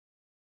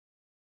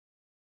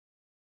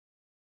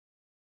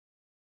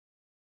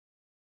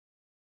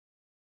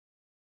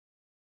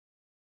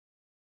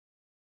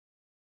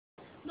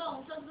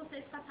Bom, todos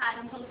vocês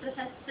passaram pelo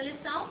processo de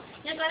seleção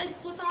e agora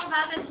disputam a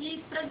vaga de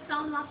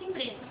produção do nosso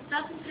emprego. O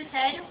próximo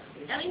critério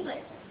é o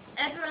inglês.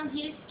 Everyone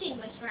here speaks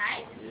English,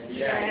 right?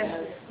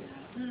 Yes.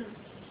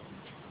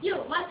 You,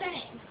 what's your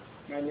name?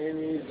 My name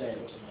is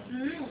Eric.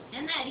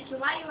 And Eric,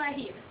 why you are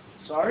here?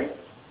 Sorry?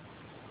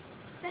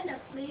 Stand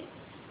up, please.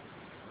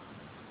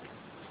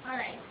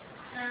 Alright,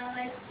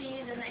 let's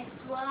see the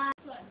next one.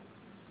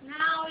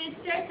 Now it's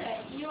your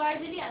turn. You are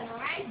Juliana,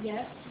 right?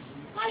 Yes,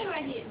 Why you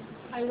are here?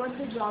 I want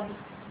the job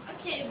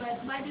Okay,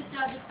 but why this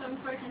job is so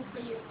important for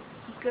you?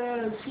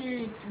 because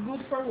it's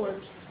good for work.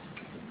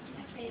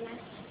 Okay,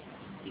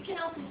 you can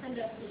also stand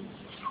up, please.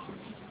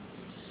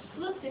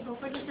 Look, people,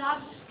 for the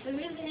job, we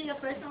really need a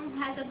person who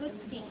has a good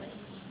English.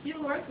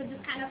 You work with this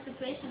kind of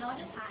situation all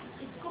the time.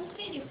 It's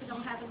complicated if you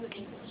don't have a good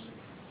English.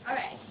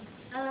 Alright,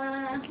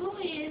 who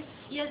is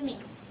Yasmin?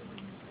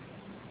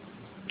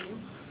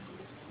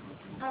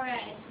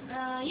 Alright,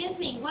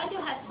 Yasmin, what do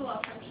you have to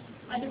offer me?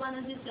 What do you want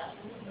to do job?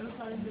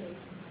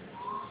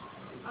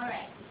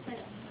 Alright, stand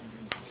up.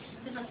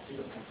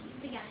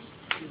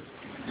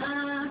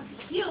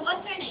 You,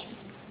 what's your name?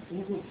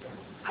 Hugo.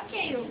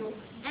 Okay, Hugo.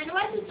 And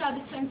why this job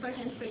is so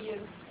important for you?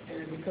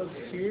 Because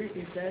here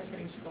is that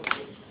principal.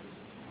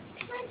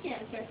 Nice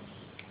answer.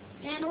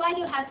 And why do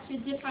you have to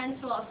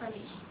different to offer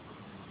me?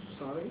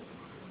 Sorry?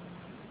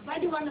 Why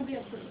do you want to be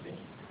a policeman?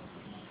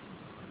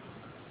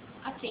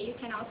 Okay, you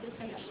can also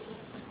stand up.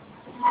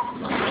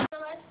 The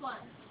last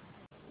one.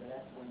 The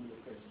last one is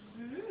first.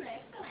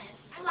 Excellent.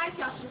 I like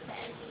your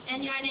success.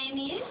 And your name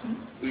is?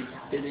 It's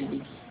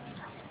Federico.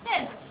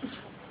 Pedro.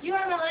 You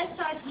are my last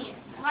thought here.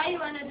 Why you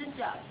want to do this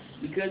job?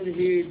 Because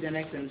here is an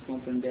excellent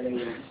company that I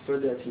work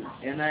production,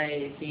 and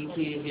I think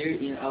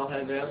here I'll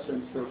have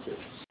excellent success.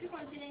 If you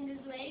continue in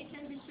this way, you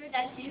can be sure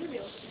that you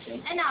will.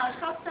 And now,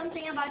 talk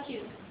something about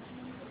you.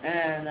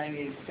 And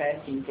I'm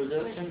fast in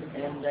production,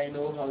 and I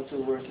know how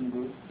to work in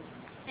group.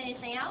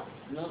 Anything else?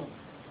 No,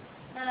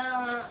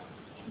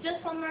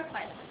 Just one more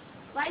question.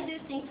 Why do you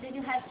think that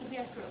you have to be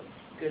approved?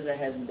 because I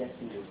have the best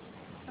in group.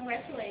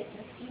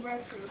 Congratulations, you were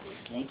approved.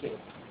 Thank you.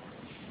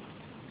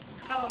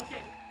 Oh,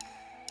 okay.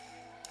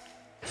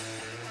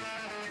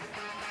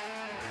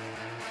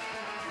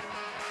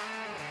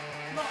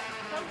 Bom,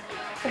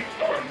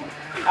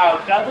 Ah,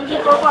 o cara de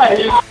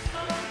barriga.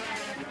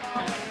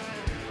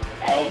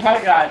 É o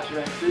ragazzo,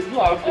 velho. Vocês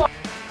logo.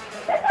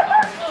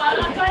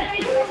 agora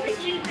eu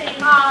consegui, gente.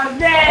 Ah,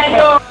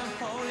 velho!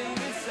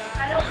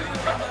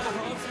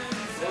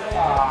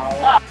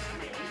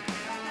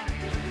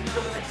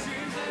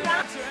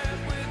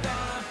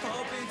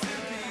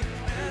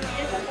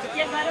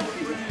 E agora eu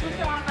preciso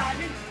disputar uma vaga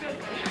de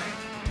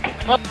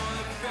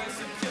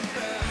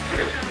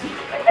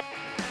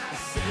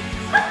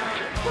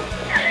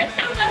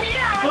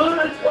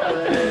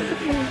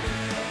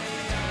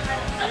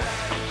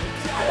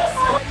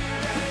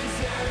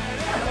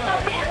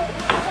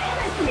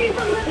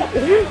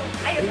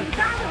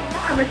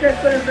Ah, mas você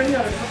foi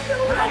ganhando.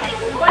 Não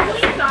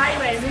vai,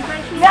 velho. Não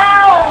vai.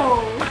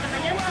 Não!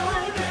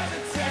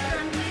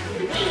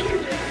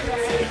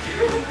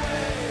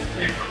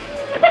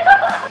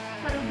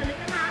 Foram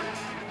selecionados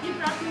e o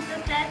próximo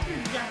processo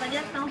de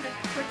avaliação para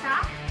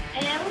suportar é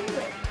o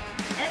inglês.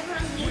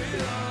 Everyone needs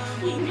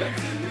English.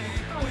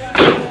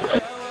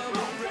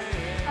 Bom,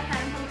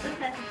 passaram pelo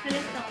processo de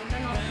seleção da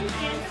nossa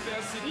empresa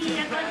e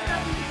agora o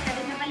próximo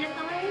critério de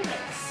avaliação é o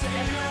inglês.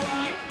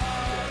 Everyone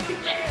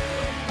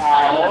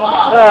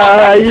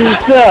Ah,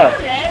 isso!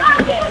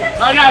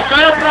 Olha a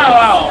cara pra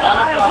lá, ó.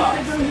 Ah, eu tô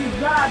pegando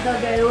risada,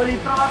 velho. Eu olhei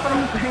pra lá pra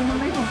não cair no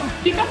meio.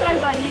 Fica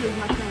atrás da Liz,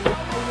 Marcelo.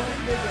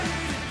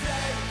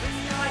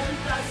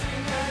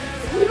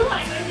 Não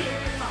vai ver isso,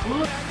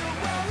 pessoal.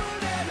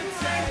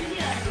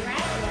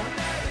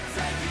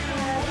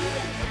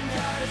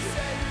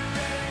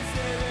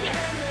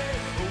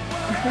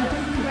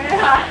 Vai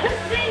errar.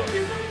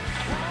 Gente,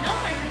 não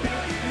vai ver.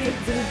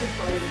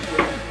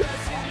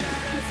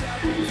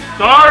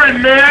 Sorry,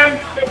 man!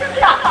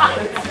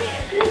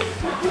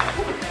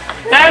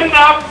 Stand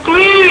up,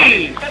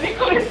 please! Eu nem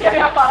conhecia a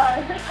minha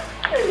palavra.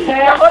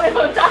 Eu vou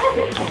levantar.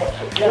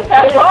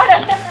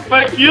 Agora?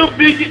 But you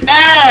big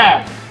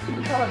ass!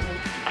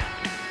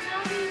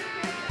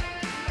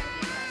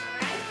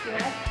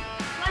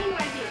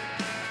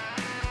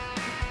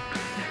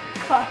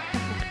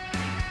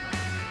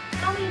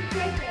 Tell me a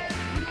secret.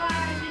 You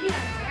are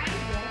Juliana, right?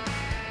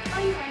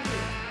 Why you are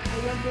here? I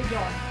love the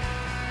job.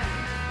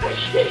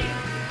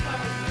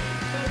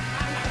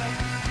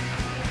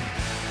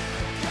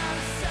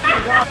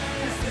 Okay.